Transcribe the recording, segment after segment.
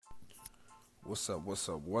What's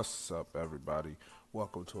up, everybody?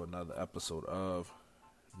 Welcome to another episode of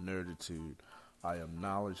Nerditude. I am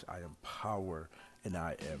knowledge, I am power, and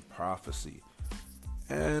I am prophecy.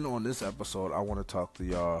 And on this episode, I want to talk to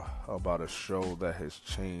y'all about a show that has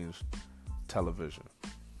changed television.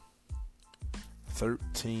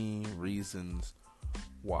 13 Reasons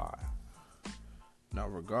Why. Now,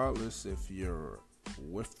 regardless if you're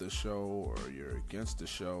with the show or you're against the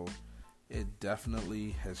show, it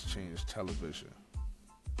definitely has changed television.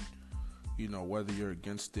 You know, whether you're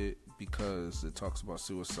against it because it talks about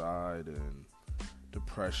suicide and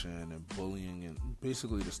depression and bullying and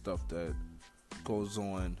basically the stuff that goes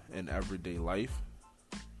on in everyday life,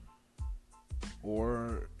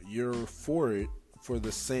 or you're for it for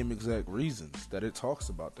the same exact reasons that it talks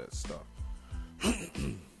about that stuff.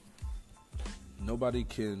 Nobody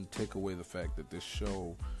can take away the fact that this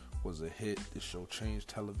show was a hit. This show changed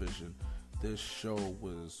television. This show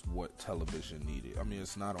was what television needed. I mean,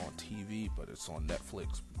 it's not on TV, but it's on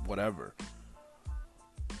Netflix, whatever.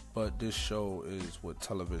 But this show is what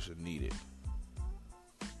television needed.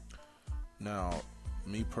 Now,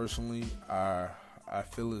 me personally, I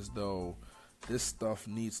feel as though this stuff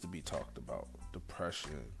needs to be talked about.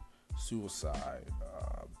 Depression, suicide,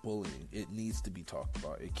 bullying. It needs to be talked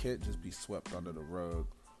about. It can't just be swept under the rug.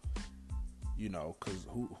 You know, because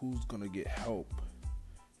who's going to get help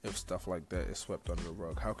if stuff like that is swept under the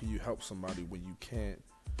rug? How can you help somebody when you can't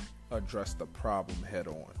address the problem head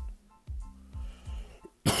on?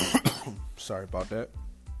 Sorry about that.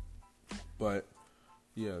 But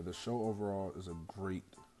yeah, the show overall is a great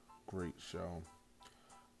show.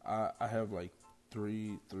 I have like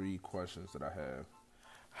three questions that I have.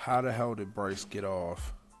 How the hell did Bryce get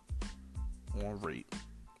off on rape?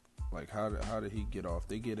 Like, how did he get off?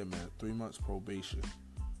 They get him at 3 months probation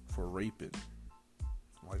for raping.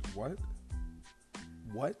 Like, what?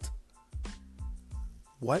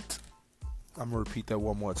 I'm going to repeat that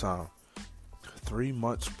one more time. 3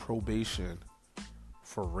 months probation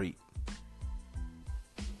for rape.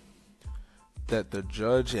 That the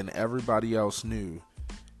judge and everybody else knew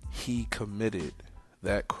he committed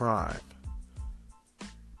that crime.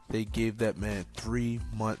 They gave that man 3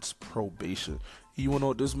 months probation. You want to know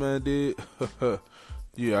what this man did?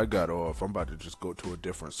 Yeah, I got off. I'm about to just go to a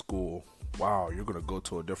different school. Wow, you're going to go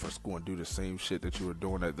to a different school and do the same shit that you were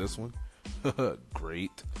doing at this one?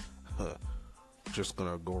 Great. Just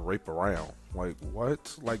going to go rape around. Like,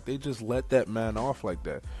 what? Like, they just let that man off like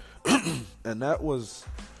that. And that was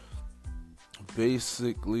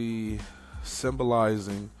basically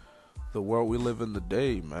symbolizing the world we live in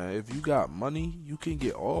today, man. If you got money, you can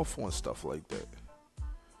get off on stuff like that.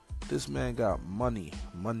 This man got money.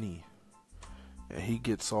 And he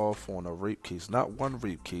gets off on a rape case. Not one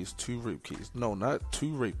rape case, 2 rape cases. No, not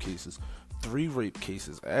 2 rape cases. 3 rape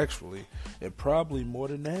cases, actually. And probably more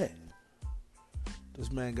than that.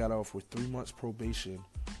 This man got off with 3 months probation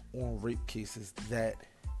on rape cases that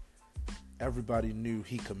everybody knew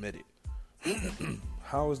he committed.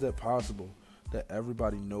 How is that possible that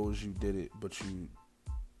everybody knows you did it, but you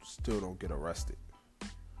still don't get arrested?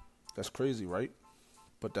 That's crazy, right?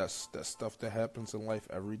 But that's stuff that happens in life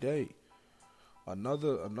every day.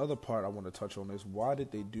 Another part I want to touch on is, why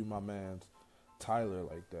did they do my man Tyler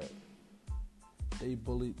like that? They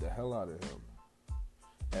bullied the hell out of him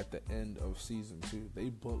at the end of season 2.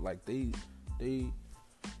 They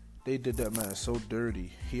did that man so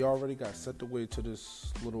dirty. He already got sent away to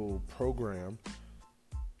this little program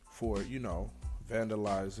for, you know,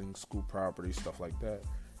 vandalizing school property, stuff like that.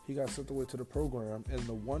 He got sent away to the program, and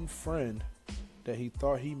the one friend that he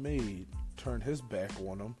thought he made turned his back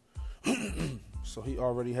on him. So he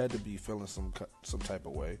already had to be feeling some type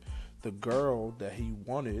of way. The girl that he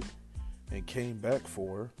wanted and came back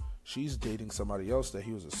for, she's dating somebody else that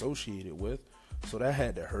he was associated with, so that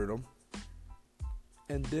had to hurt him.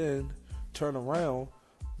 And then turn around,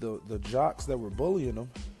 the jocks that were bullying him,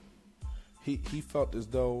 he felt as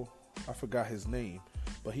though, I forgot his name,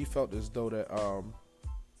 but he felt as though that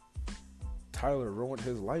Tyler ruined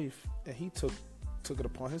his life, and he took it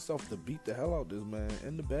upon himself to beat the hell out of this man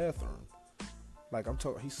in the bathroom. Like, I'm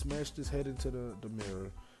talking, he smashed his head into the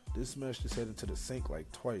mirror. This smashed his head into the sink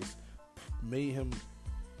like twice. Made him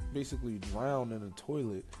basically drown in the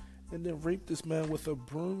toilet. And then raped this man with a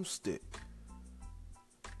broomstick.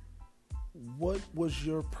 What was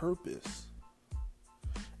your purpose?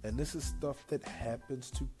 And this is stuff that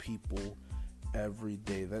happens to people every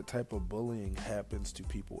day. That type of bullying happens to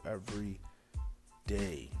people every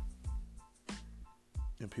day.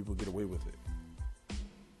 And people get away with it.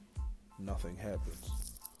 Nothing happens.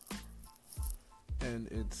 And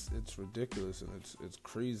it's ridiculous, and it's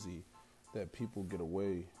crazy that people get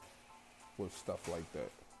away with stuff like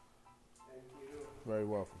that. Very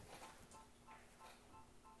welcome.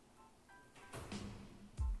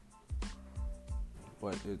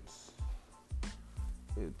 But it's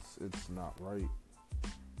not right.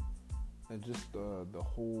 And just the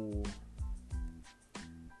whole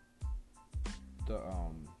the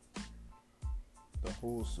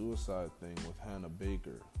whole suicide thing with Hannah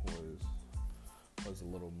Baker was a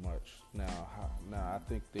little much. Now I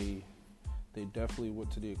think they definitely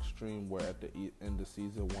went to the extreme where at the end of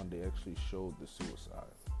season 1 they actually showed the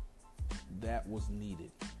suicide. That was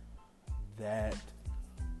needed. That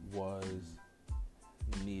was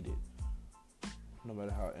needed. No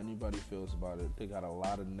matter how anybody feels about it, they got a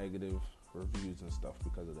lot of negative reviews and stuff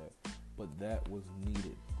because of that. But that was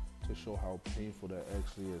needed to show how painful that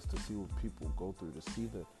actually is, to see what people go through, to see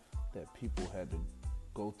that people had to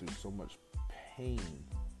go through so much pain.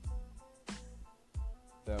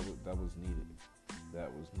 That was needed.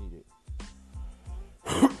 That was needed.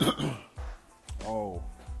 Oh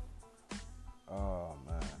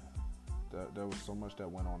man, there was so much that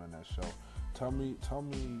went on in that show. Tell me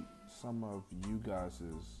some of you guys'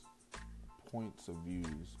 points of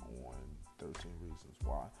views on 13 Reasons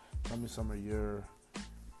Why. Tell me some of your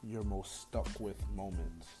most stuck with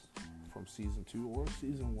moments from season 2 or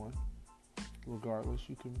season 1. Regardless,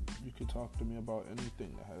 you can talk to me about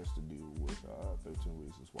anything that has to do with 13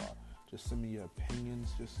 Reasons Why. Just send me your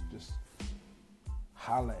opinions. Just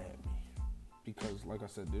holla at me. Because, like I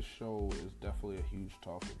said, this show is definitely a huge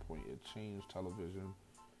talking point. It changed television.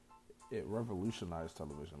 It revolutionized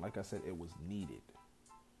television. Like I said, it was needed.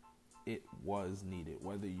 It was needed.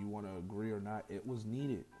 Whether you want to agree or not, it was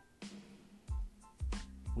needed.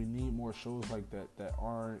 We need more shows like that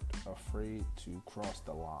aren't afraid to cross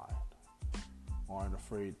the line. Aren't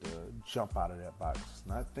afraid to jump out of that box.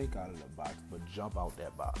 Not think out of that box, but jump out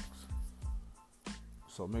that box.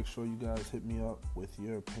 So make sure you guys hit me up with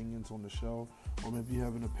your opinions on the show. Or maybe you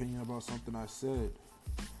have an opinion about something I said.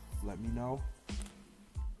 Let me know.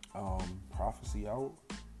 Prophecy out.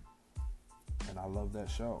 And I love that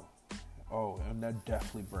show. Oh, and they're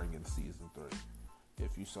definitely bringing season 3.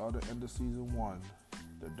 If you saw the end of season 1,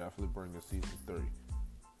 they're definitely bringing season 3.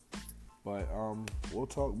 But we'll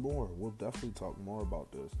talk more. We'll definitely talk more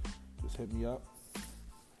about this. Just hit me up.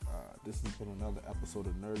 This has been another episode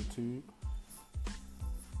of Nerditude.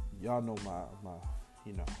 Y'all know my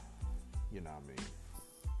you know what I mean,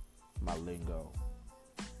 my lingo.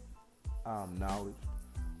 I am knowledge.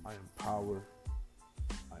 I am power.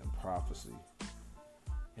 I am prophecy.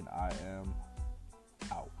 And I am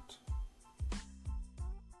out.